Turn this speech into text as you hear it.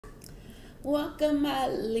Welcome, my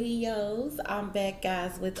Leos. I'm back,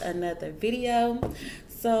 guys, with another video.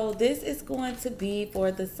 So this is going to be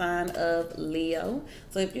for the sign of Leo.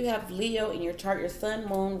 So if you have Leo in your chart, your sun,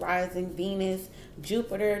 moon, rising, Venus,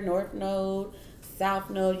 Jupiter, north node, south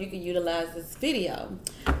node, you can utilize this video.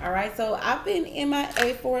 All right, so I've been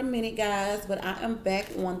MIA for a minute, guys, but I am back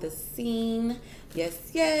on the scene.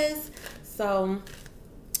 Yes. So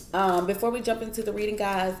before we jump into the reading,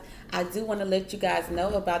 guys, I do want to let you guys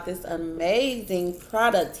know about this amazing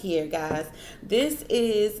product here, guys. This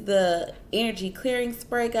is the energy clearing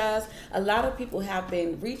spray, guys. A lot of people have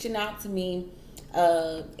been reaching out to me,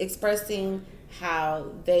 expressing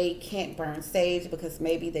how they can't burn sage because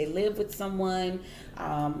maybe they live with someone,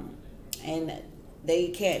 and they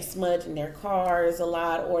can't smudge in their cars a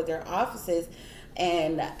lot or their offices.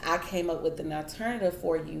 And I came up with an alternative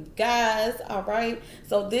for you guys. All right,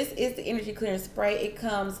 so this is the energy clearing spray.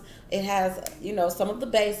 It has, you know, some of the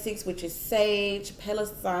basics, which is sage, Palo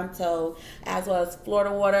Santo, as well as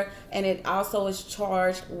Florida water, and it also is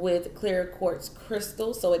charged with clear quartz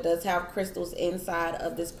crystals. So it does have crystals inside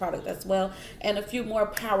of this product as well, and a few more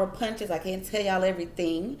power punches. I can't tell y'all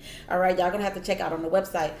everything. All right, y'all gonna have to check out on the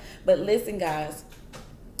website. But listen, guys,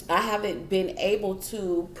 I haven't been able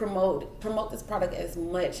to promote this product as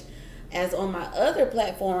much as on my other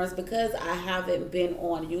platforms because I haven't been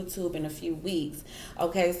on YouTube in a few weeks.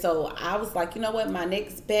 Okay, so I was like, you know what, my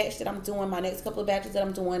next batch that I'm doing, my next couple of batches that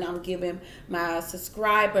I'm doing, I'm giving my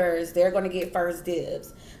subscribers, they're going to get first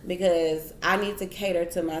dibs because I need to cater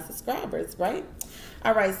to my subscribers, right?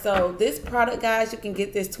 All right, so this product, guys, you can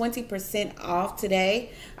get this 20% off today.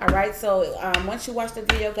 All right, so once you watch the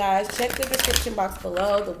video, guys, check the description box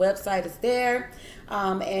below. The website is there,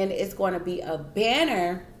 and it's going to be a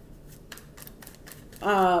banner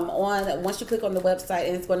once you click on the website,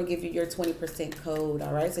 and it's going to give you your 20% code.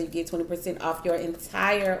 All right, so you get 20% off your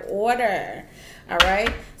entire order. All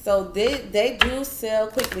right, so they do sell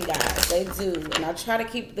quickly, guys. They do, and I try to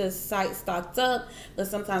keep the site stocked up, but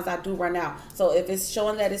sometimes I do run out. So if it's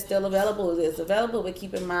showing that it's still available, it is available, but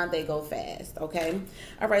keep in mind they go fast. Okay,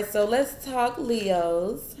 all right, so let's talk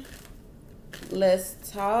Leos. Let's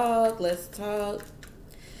talk.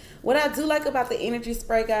 What I do like about the energy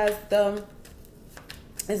spray, guys, though,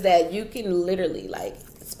 is that you can literally like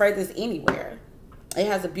spray this anywhere. It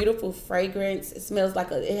has a beautiful fragrance. It smells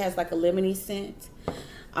like it has like a lemony scent.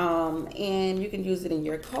 And you can use it in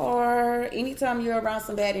your car. Anytime you're around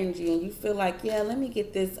some bad energy and you feel like, yeah, let me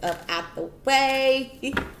get this up out the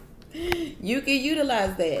way, you can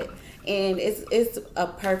utilize that. And it's a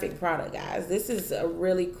perfect product, guys. This is a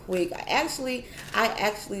really quick. I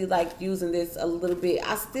actually like using this a little bit.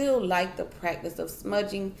 I still like the practice of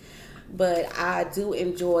smudging, but I do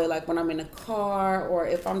enjoy, like, when I'm in a car or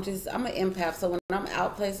if I'm an empath, so when I'm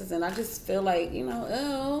out places and I just feel like, you know,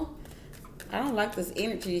 oh, I don't like this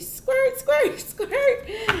energy, squirt,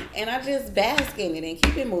 and I just bask in it and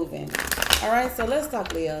keep it moving. All right, so let's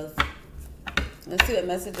talk Leos. Let's see what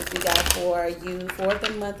messages we got for you for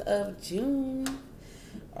the month of June.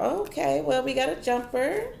 Okay, well, we got a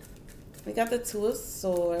jumper. We got the Two of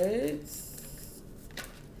Swords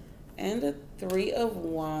and the Three of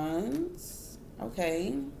Wands.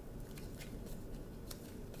 Okay.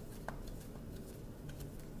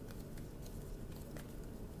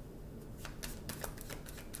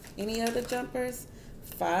 Any other jumpers?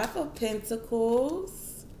 Five of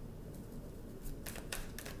Pentacles.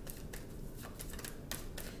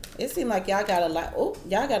 It seemed like y'all got a lot. Oh,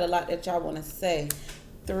 y'all got a lot that y'all want to say.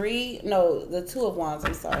 The Two of Wands,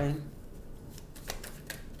 I'm sorry.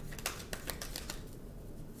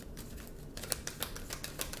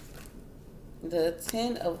 The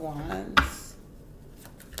Ten of Wands,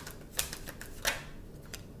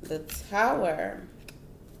 the Tower,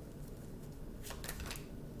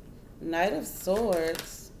 Knight of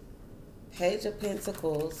Swords, Page of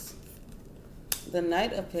Pentacles, the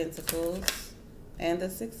Knight of Pentacles, and the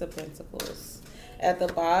Six of Pentacles. At the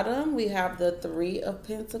bottom, we have the Three of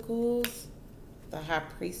Pentacles, the High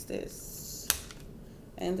Priestess,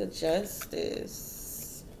 and the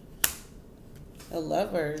Justice, the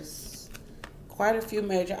Lovers. Quite a few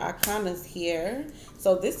major arcanas here.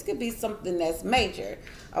 So this could be something that's major.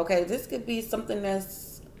 Okay, this could be something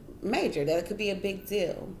that's major. That could be a big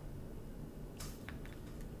deal.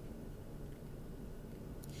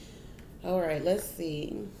 All right, let's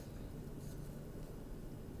see.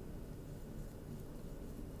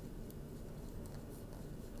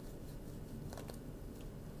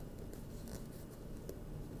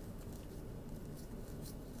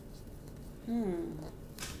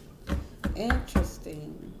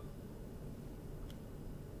 Interesting.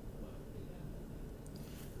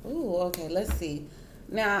 Ooh, okay, let's see.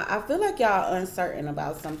 Now, I feel like y'all uncertain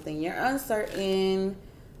about something. You're uncertain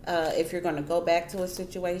if you're going to go back to a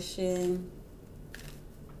situation.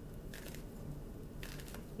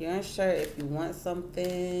 You're unsure if you want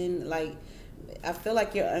something. Like, I feel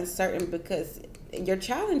like you're uncertain because your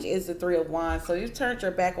challenge is the Three of Wands. So you've turned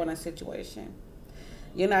your back on a situation.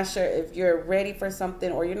 You're not sure if you're ready for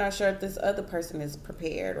something, or you're not sure if this other person is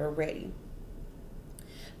prepared or ready.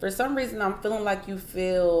 For some reason, I'm feeling like you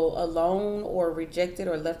feel alone or rejected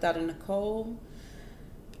or left out in the cold.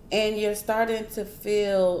 And you're starting to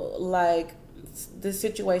feel like the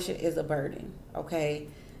situation is a burden, okay?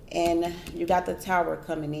 And you got the Tower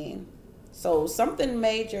coming in. So something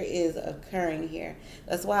major is occurring here.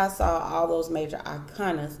 That's why I saw all those major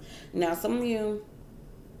arcanas. Now, some of you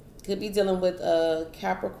could be dealing with a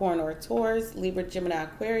Capricorn or a Taurus, Libra, Gemini,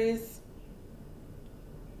 Aquarius.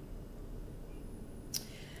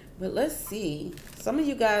 But let's see. Some of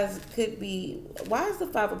you guys could be... Why is the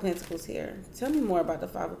Five of Pentacles here? Tell me more about the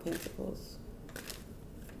Five of Pentacles.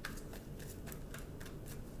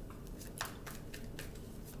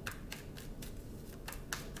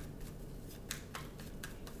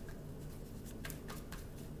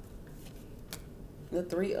 The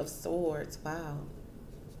Three of Swords. Wow.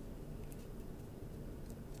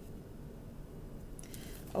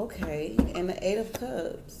 Okay. And the Eight of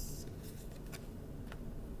Cups.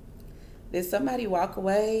 Did somebody walk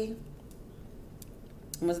away?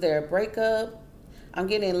 Was there a breakup? I'm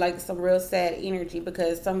getting like some real sad energy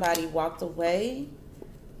because somebody walked away.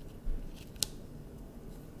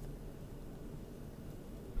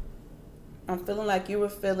 I'm feeling like you were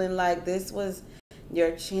feeling like this was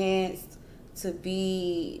your chance to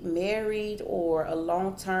be married or a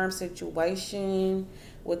long-term situation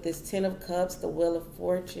with this Ten of Cups, the Wheel of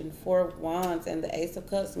Fortune, Four of Wands, and the Ace of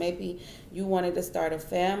Cups. Maybe you wanted to start a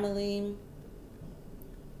family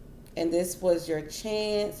and this was your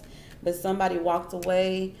chance, but somebody walked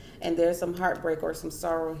away and there's some heartbreak or some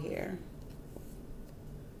sorrow here.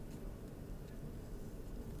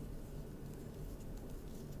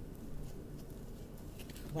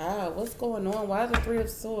 Wow, what's going on? Why the Three of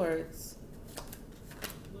Swords?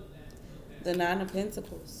 The Nine of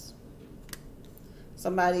Pentacles.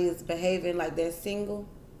 Somebody is behaving like they're single.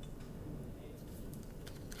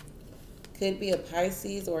 Could be a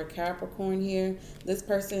Pisces or a Capricorn here. This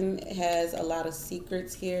person has a lot of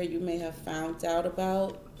secrets here you may have found out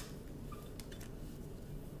about.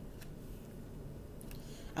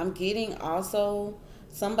 I'm getting also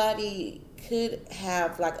somebody could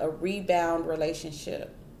have like a rebound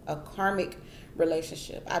relationship, a karmic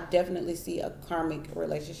relationship. I definitely see a karmic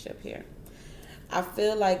relationship here. I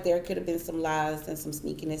feel like there could have been some lies and some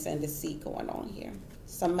sneakiness and deceit going on here.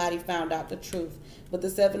 Somebody found out the truth. With the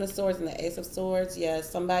Seven of Swords and the Ace of Swords,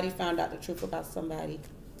 yes, somebody found out the truth about somebody.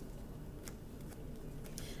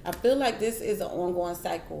 I feel like this is an ongoing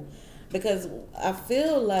cycle because I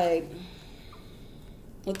feel like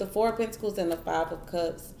with the Four of Pentacles and the Five of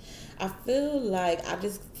Cups, I feel like I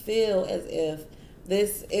just feel as if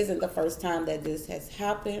this isn't the first time that this has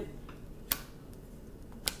happened.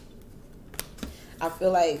 I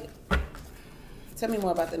feel like, tell me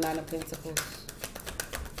more about the Nine of Pentacles.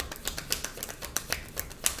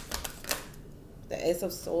 The Ace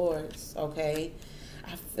of Swords, okay?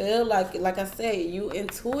 I feel like I said, you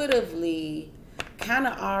intuitively kind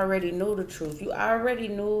of already knew the truth. You already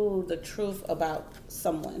knew the truth about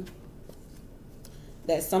someone.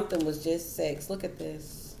 That something was just sex. Look at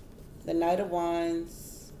this. The Knight of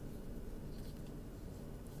Wands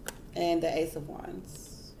and the Ace of Wands.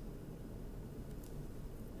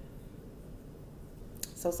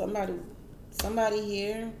 So somebody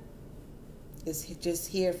here is just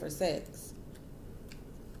here for sex.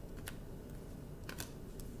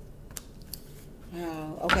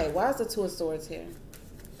 Wow. Okay, why is the Two of Swords here?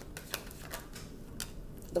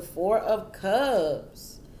 The Four of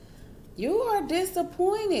Cups. You are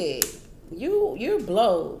disappointed. You're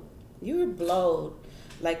blowed. You're blowed.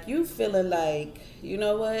 Like you feeling like, you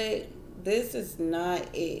know what? This is not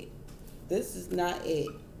it. This is not it.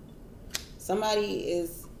 Somebody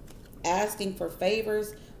is asking for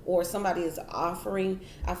favors or somebody is offering.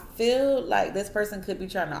 I feel like this person could be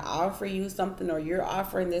trying to offer you something or you're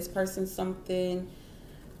offering this person something.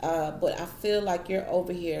 But I feel like you're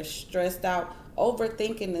over here stressed out,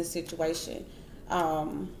 overthinking this situation.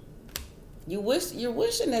 You're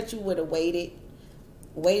wishing that you would have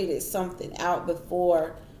waited something out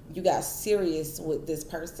before you got serious with this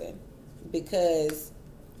person, because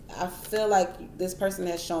I feel like this person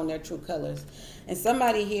has shown their true colors. And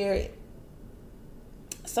somebody here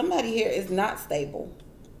is not stable.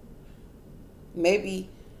 Maybe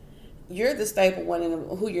you're the stable one,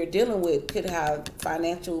 and who you're dealing with could have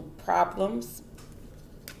financial problems.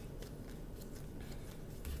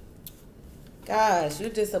 Gosh, you're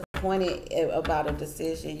disappointed about a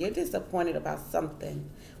decision. You're disappointed about something.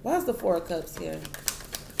 Why is the Four of Cups here?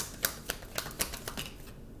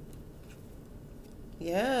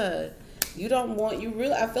 Yeah. You don't want,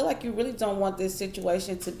 I feel like you really don't want this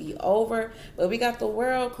situation to be over. But we got the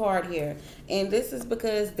World card here. And this is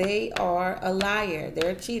because they are a liar.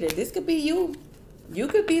 They're a cheater. This could be you. You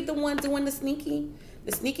could be the one doing the sneaky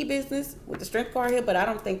business with the Strength card here. But I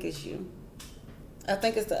don't think it's you. I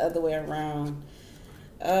think it's the other way around.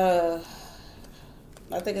 I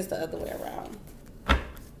think it's the other way around.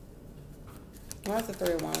 Why's the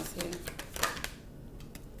Three of Wands here?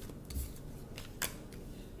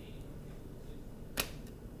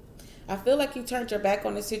 I feel like you turned your back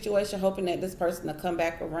on the situation, hoping that this person will come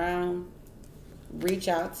back around, reach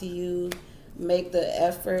out to you, make the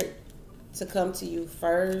effort to come to you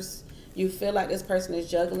first. You feel like this person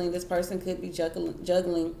is juggling. This person could be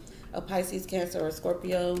juggling a Pisces, Cancer, or a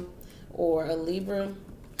Scorpio, or a Libra.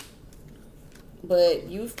 But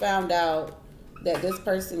you found out that this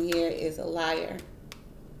person here is a liar.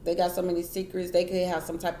 They got so many secrets. They could have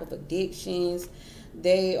some type of addictions.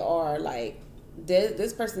 They are like,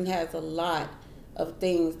 this person has a lot of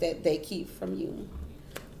things that they keep from you.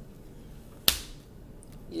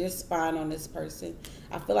 You're spying on this person.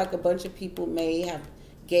 I feel like a bunch of people may have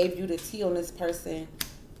gave you the tea on this person,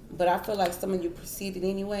 but I feel like some of you proceeded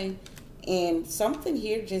anyway. And something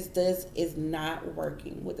here just is not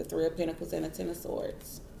working with the Three of Pentacles and the Ten of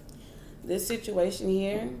Swords. This situation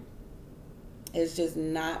here is just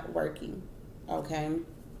not working, okay?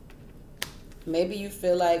 Maybe you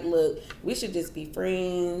feel like, look, we should just be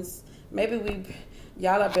friends. Maybe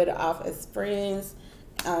y'all are better off as friends.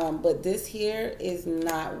 But this here is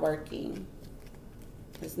not working.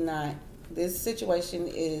 It's not. This situation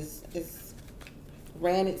is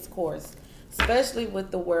ran its course, especially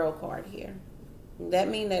with the World card here. That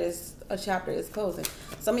means that a chapter is closing.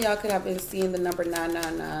 Some of y'all could have been seeing the number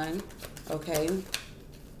 999. Okay.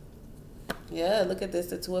 Yeah, look at this,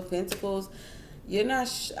 the Two of Pentacles. You're not,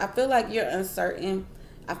 I feel like you're uncertain.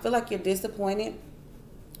 I feel like you're disappointed.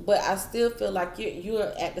 But I still feel like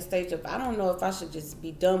you're at the stage of, I don't know if I should just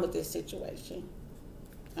be done with this situation.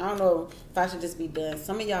 I don't know if I should just be done.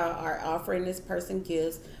 Some of y'all are offering this person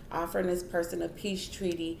gifts, offering this person a peace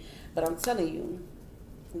treaty. But I'm telling you,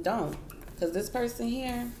 don't. Because this person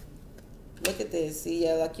here, look at this. See,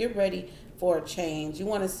 yeah, like you're ready for a change. You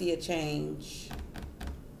want to see a change.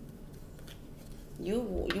 You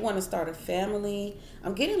want to start a family.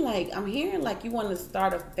 I'm hearing like you want to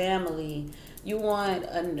start a family. You want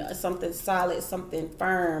something solid, something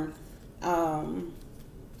firm.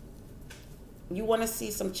 You want to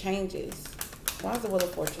see some changes. Why is the Wheel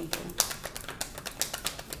of Fortune here?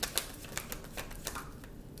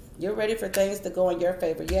 You're ready for things to go in your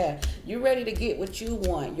favor. Yeah, you're ready to get what you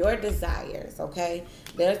want, your desires, okay?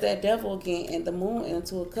 There's that Devil again and the Moon and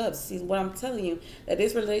Two of Cups. See, what I'm telling you, that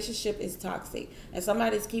this relationship is toxic. And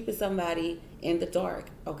somebody's keeping somebody in the dark,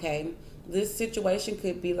 okay? This situation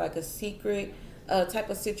could be like a secret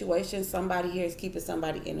type of situation. Somebody here is keeping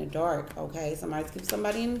somebody in the dark, okay? Somebody's keeping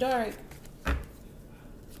somebody in the dark.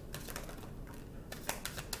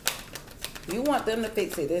 You want them to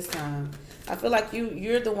fix it this time. I feel like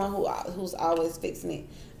you're the one who's always fixing it.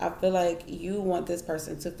 I feel like you want this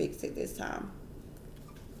person to fix it this time.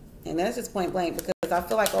 And that's just point blank, because I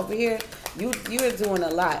feel like over here, you are doing a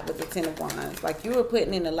lot with the Ten of Wands. Like you were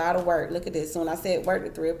putting in a lot of work. Look at this. So when I said work, the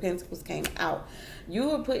Three of Pentacles came out. You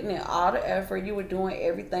were putting in all the effort. You were doing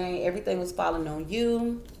everything. Everything was falling on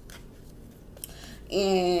you.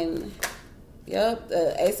 And, yep,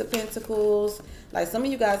 the Ace of Pentacles. Like some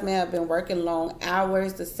of you guys may have been working long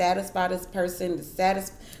hours to satisfy this person,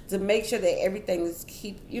 to make sure that everything is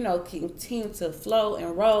continue to flow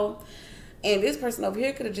and roll. And this person over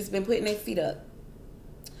here could have just been putting their feet up.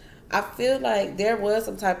 I feel like there was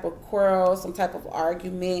some type of quarrel, some type of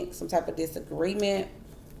argument, some type of disagreement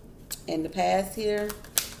in the past here.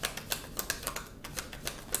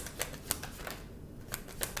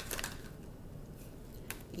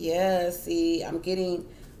 Yeah, see, I'm getting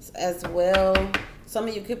as well. Some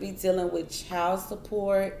of you could be dealing with child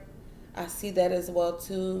support. I see that as well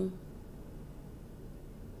too.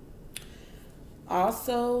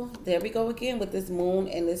 Also, there we go again with this Moon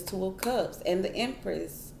and this Two of Cups and the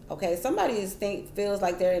Empress. Okay, somebody feels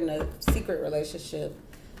like they're in a secret relationship.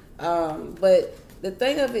 But the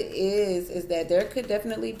thing of it is that there could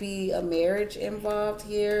definitely be a marriage involved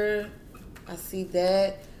here. I see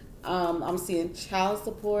that. I'm seeing child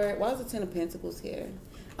support. Why is the Ten of Pentacles here?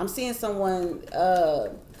 I'm seeing someone,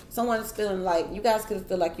 someone's feeling like you guys could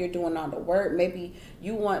feel like you're doing all the work. Maybe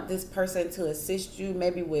you want this person to assist you,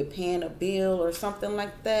 maybe with paying a bill or something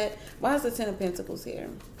like that. Why is the Ten of Pentacles here?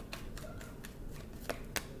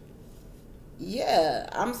 Yeah,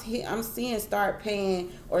 I'm seeing start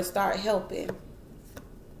paying or start helping.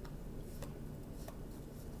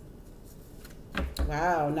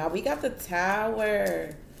 Wow, now we got the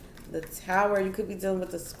Tower. The Tower, you could be dealing with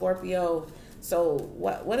the Scorpio. So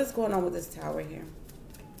what is going on with this Tower here?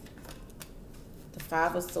 The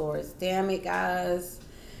Five of Swords. Damn it, guys.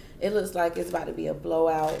 It looks like it's about to be a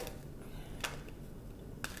blowout.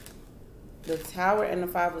 The Tower and the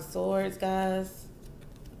Five of Swords, guys.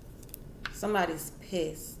 Somebody's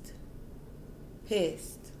pissed.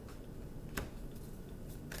 Pissed.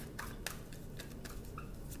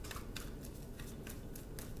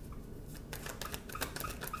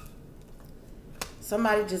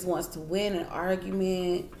 Somebody just wants to win an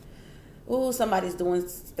argument. Ooh, somebody's doing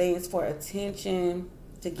things for attention,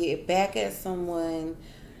 to get back at someone.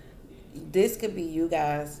 This could be you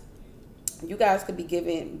guys. You guys could be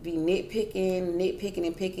nitpicking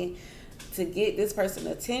and picking to get this person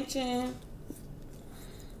attention.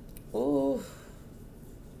 Ooh.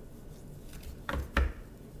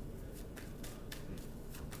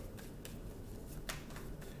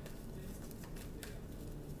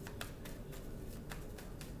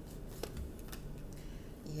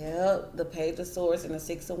 Yep, the Page of Swords and the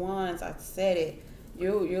Six of Wands. I said it.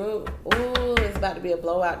 Ooh, it's about to be a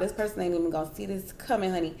blowout. This person ain't even gonna see this coming,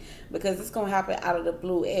 honey, because it's gonna happen out of the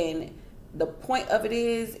blue. And the point of it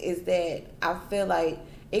is that I feel like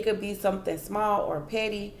it could be something small or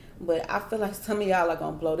petty, but I feel like some of y'all are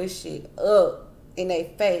gonna blow this shit up in their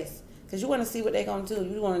face, because you want to see what they're gonna do.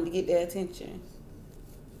 You want them to get their attention.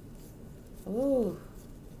 Ooh.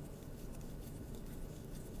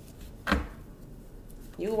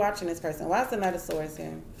 You watching this person. Why is the Knight of Swords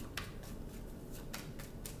here?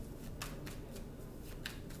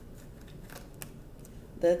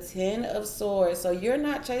 The Ten of Swords. So you're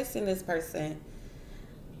not chasing this person.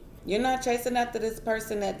 You're not chasing after this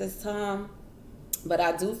person at this time. But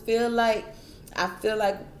I do feel like,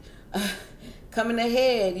 coming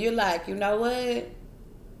ahead, you're like, you know what?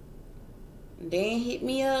 They ain't hit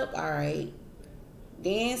me up. All right.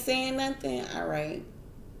 They ain't saying nothing. All right.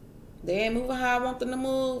 They ain't moving how I want them to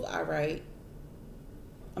move. All right.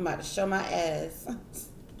 I'm about to show my ass. I'm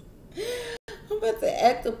about to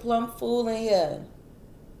act a plumb fool in here.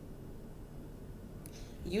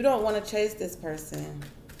 You don't want to chase this person.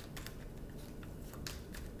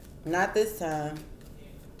 Not this time.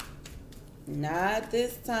 Not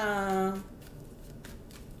this time.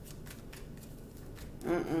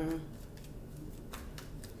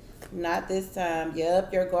 Not this time.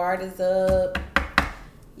 Yep, your guard is up.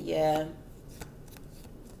 Yeah.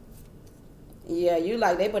 Yeah, you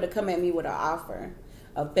like they better come at me with an offer.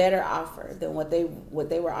 A better offer than what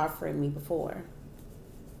they were offering me before.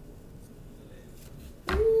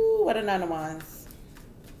 Ooh, what a Nine of Wands.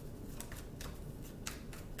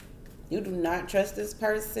 You do not trust this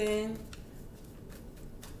person.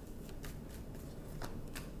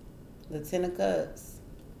 The Ten of Cups.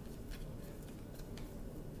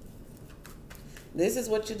 This is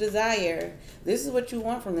what you desire. This is what you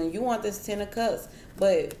want from them. You want this Ten of Cups,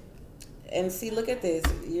 but and see, look at this.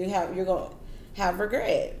 You're gonna have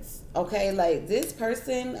regrets. Okay, like this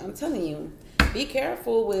person, I'm telling you, be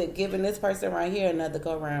careful with giving this person right here another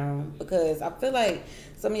go round, because I feel like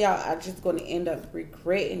some of y'all are just going to end up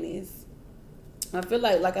regretting this. I feel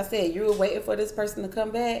like I said, you were waiting for this person to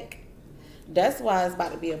come back. That's why it's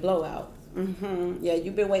about to be a blowout. Yeah,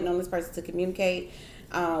 you've been waiting on this person to communicate,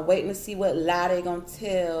 waiting to see what lie they're going to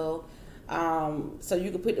tell, so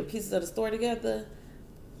you can put the pieces of the story together.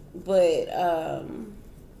 But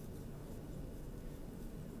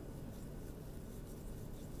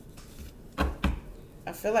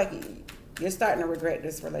I feel like you're starting to regret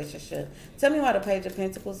this relationship. Tell me why the Page of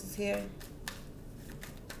Pentacles is here.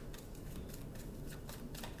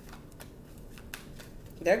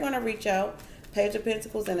 They're going to reach out. Page of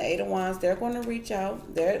Pentacles and the Eight of Wands, they're going to reach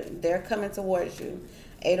out. They're coming towards you.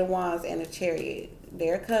 Eight of Wands and the Chariot,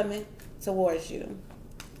 they're coming towards you.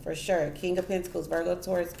 For sure. King of Pentacles, Virgo,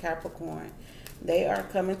 Taurus, Capricorn. They are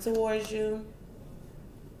coming towards you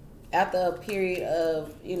after a period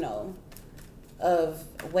of, of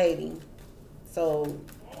waiting. So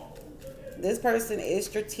this person is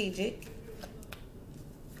strategic.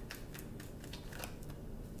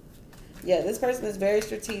 Yeah, this person is very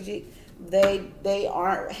strategic. They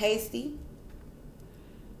aren't hasty.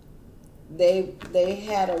 They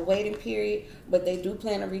had a waiting period, but they do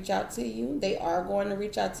plan to reach out to you. They are going to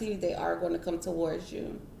reach out to you. They are going to come towards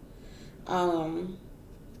you. Um,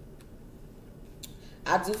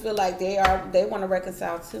 I do feel like they want to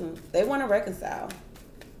reconcile too. They want to reconcile.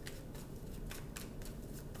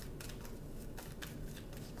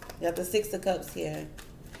 You got the Six of Cups here.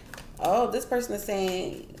 Oh, this person is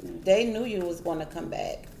saying they knew you was going to come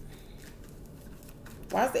back.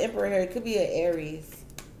 Why is the Emperor here? It could be an Aries.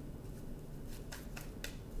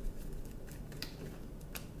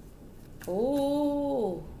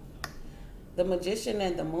 Ooh. The Magician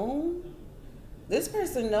and the Moon. This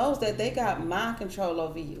person knows that they got mind control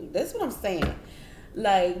over you. That's what I'm saying.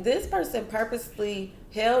 Like, this person purposely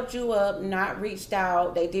held you up, not reached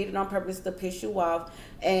out. They did it on purpose to piss you off.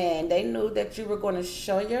 And they knew that you were going to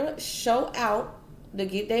show out to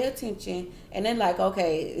get their attention. And then like,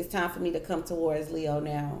 okay, it's time for me to come towards Leo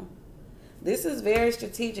now. This is very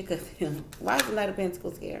strategic of them. Why is the Knight of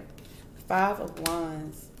Pentacles here? Five of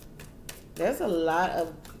Wands. There's a lot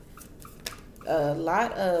of a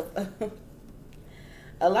lot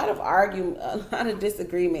of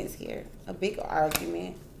disagreements here. A big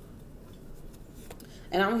argument.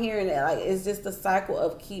 And I'm hearing that like it's just a cycle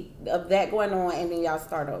of that going on, and then y'all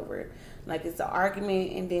start over. Like it's an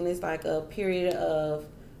argument, and then it's like a period of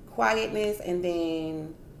quietness, and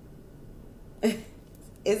then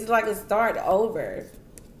it's like a start over.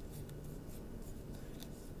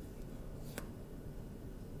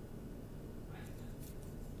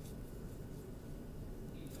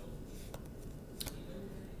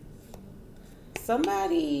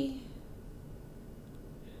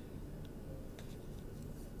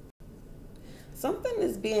 Something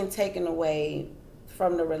is being taken away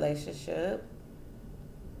from the relationship.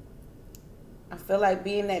 I feel like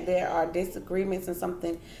being that there are disagreements and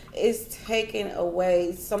something is taking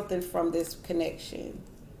away something from this connection.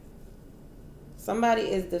 Somebody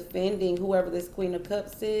is defending whoever this Queen of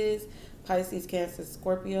Cups is. Pisces, Cancer,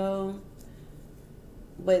 Scorpio.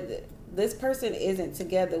 But this person isn't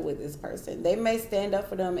together with this person. They may stand up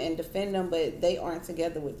for them and defend them, but they aren't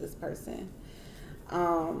together with this person.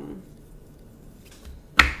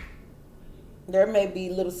 There may be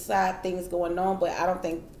little side things going on, but I don't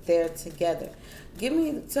think they're together.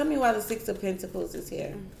 Tell me why the Six of Pentacles is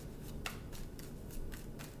here.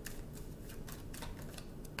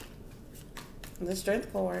 The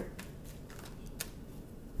Strength card.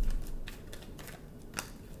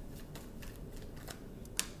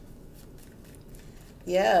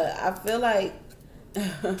 Yeah, I feel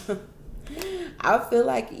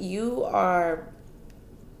like you are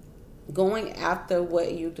going after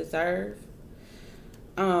what you deserve.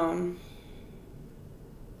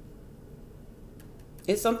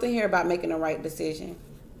 It's something here about making the right decision.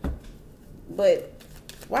 But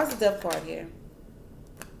why is the Death card here?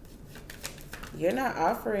 You're not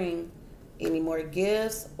offering any more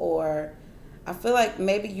gifts, or I feel like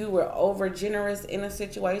maybe you were over generous in a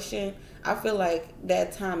situation. I feel like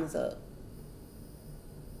that time is up.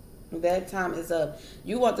 That time is up.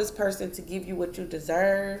 You want this person to give you what you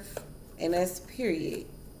deserve, and that's period.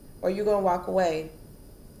 Or you're going to walk away.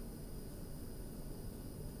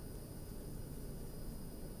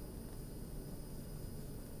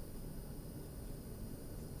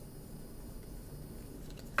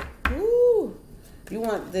 Woo. You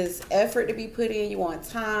want this effort to be put in. You want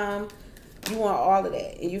time. You want all of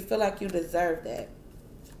that. And you feel like you deserve that.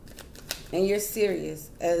 And you're serious.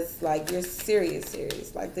 You're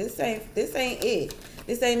serious. Like this ain't it.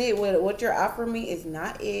 This ain't it. What you're offering me is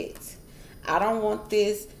not it. I don't want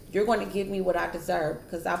this. You're going to give me what I deserve,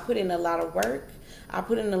 because I put in a lot of work. I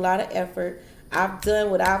put in a lot of effort. I've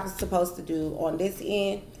done what I was supposed to do on this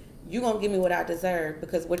end. You're going to give me what I deserve,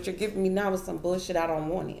 because what you're giving me now is some bullshit. I don't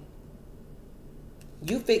want it.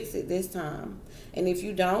 You fix it this time. And if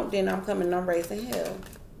you don't, then I'm coming and I'm raising hell.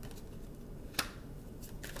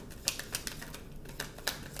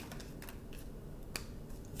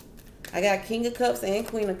 I got King of Cups and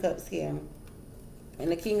Queen of Cups here.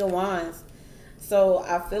 And the King of Wands. So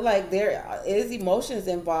I feel like there is emotions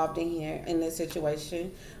involved in here in this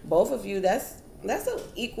situation. Both of you, that's an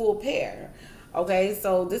equal pair. Okay,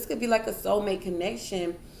 so this could be like a soulmate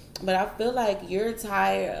connection. But I feel like you're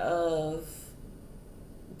tired of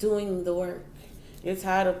doing the work. You're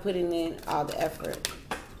tired of putting in all the effort.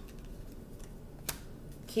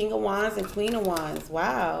 King of Wands and Queen of Wands.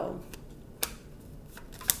 Wow.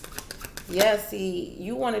 Yeah, see,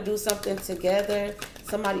 you want to do something together.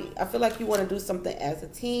 I feel like you want to do something as a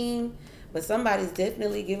team, but somebody's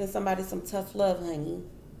definitely giving somebody some tough love, honey.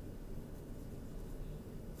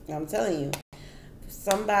 I'm telling you.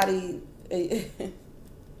 Somebody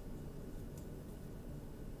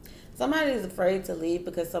is afraid to leave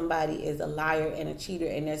because somebody is a liar and a cheater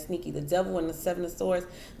and they're sneaky. The Devil and the Seven of Swords.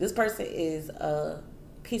 This person is a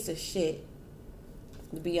piece of shit,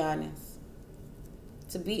 to be honest.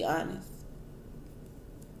 To be honest.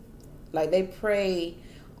 Like, they prey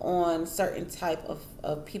on certain type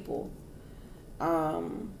of people.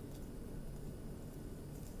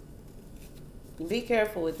 Be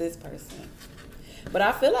careful with this person. But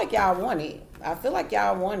I feel like y'all want it. I feel like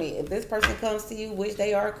y'all want it. If this person comes to you, which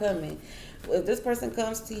they are coming, if this person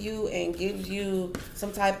comes to you and gives you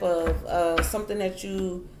some type of something that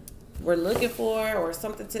you were looking for or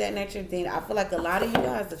something to that nature, then I feel like a lot of you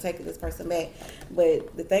guys are taking this person back.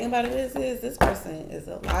 But the thing about it is this person is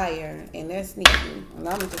a liar and they're sneaky. And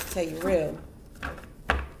I'm going to just tell you real.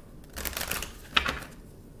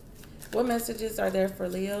 What messages are there for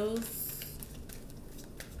Leos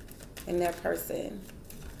and their person?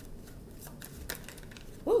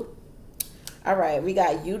 Woo. All right, we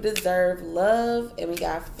got you deserve love and we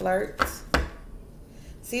got flirt.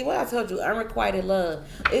 See what I told you, unrequited love.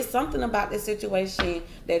 It's something about this situation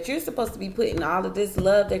that you're supposed to be putting all of this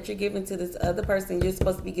love that you're giving to this other person. You're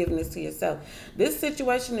supposed to be giving this to yourself. This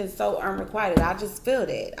situation is so unrequited. I just feel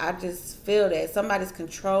that. I just feel that. Somebody's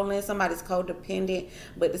controlling, somebody's codependent,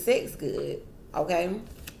 but the sex good, okay?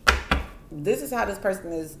 This is how this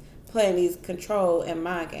person is playing these control and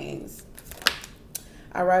mind games.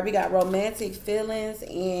 All right, we got romantic feelings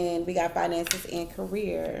and we got finances and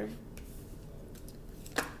career.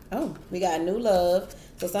 Oh, we got new love.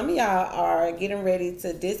 So some of y'all are getting ready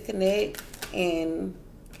to disconnect and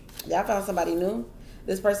y'all found somebody new.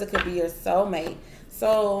 This person could be your soulmate.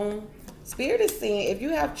 So Spirit is saying if you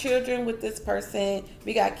have children with this person,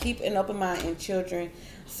 we got keep an open mind in children.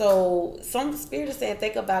 So some Spirit is saying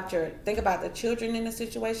think about the children in the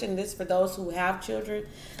situation. This for those who have children.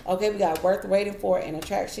 Okay, we got worth waiting for an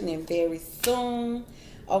attraction and very soon.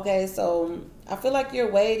 Okay, so I feel like you're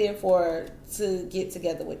waiting to get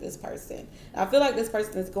together with this person. I feel like this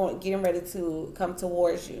person is getting ready to come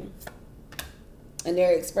towards you. And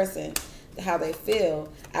they're expressing how they feel.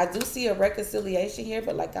 I do see a reconciliation here,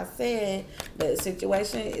 but like I said, the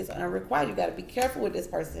situation is unrequited. You got to be careful with this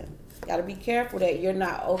person. You got to be careful that you're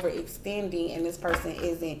not overextending and this person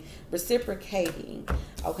isn't reciprocating.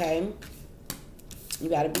 Okay? You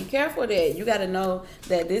got to be careful that you got to know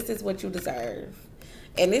that this is what you deserve.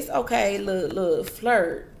 And it's okay, look,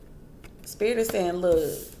 flirt. Spirit is saying,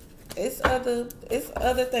 look, it's other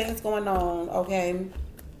things going on, okay,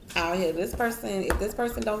 out here. This person, if this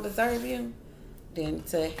person don't deserve you, then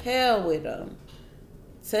to hell with them.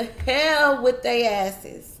 To hell with their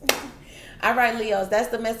asses. All right, Leos, that's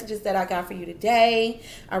the messages that I got for you today.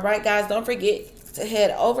 All right, guys, don't forget to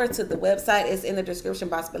head over to the website. It's in the description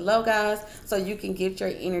box below, guys, so you can get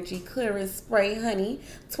your energy clearance spray, honey.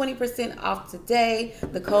 20% off today.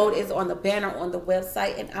 The code is on the banner on the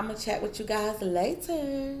website, and I'm gonna chat with you guys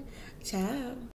later. Ciao.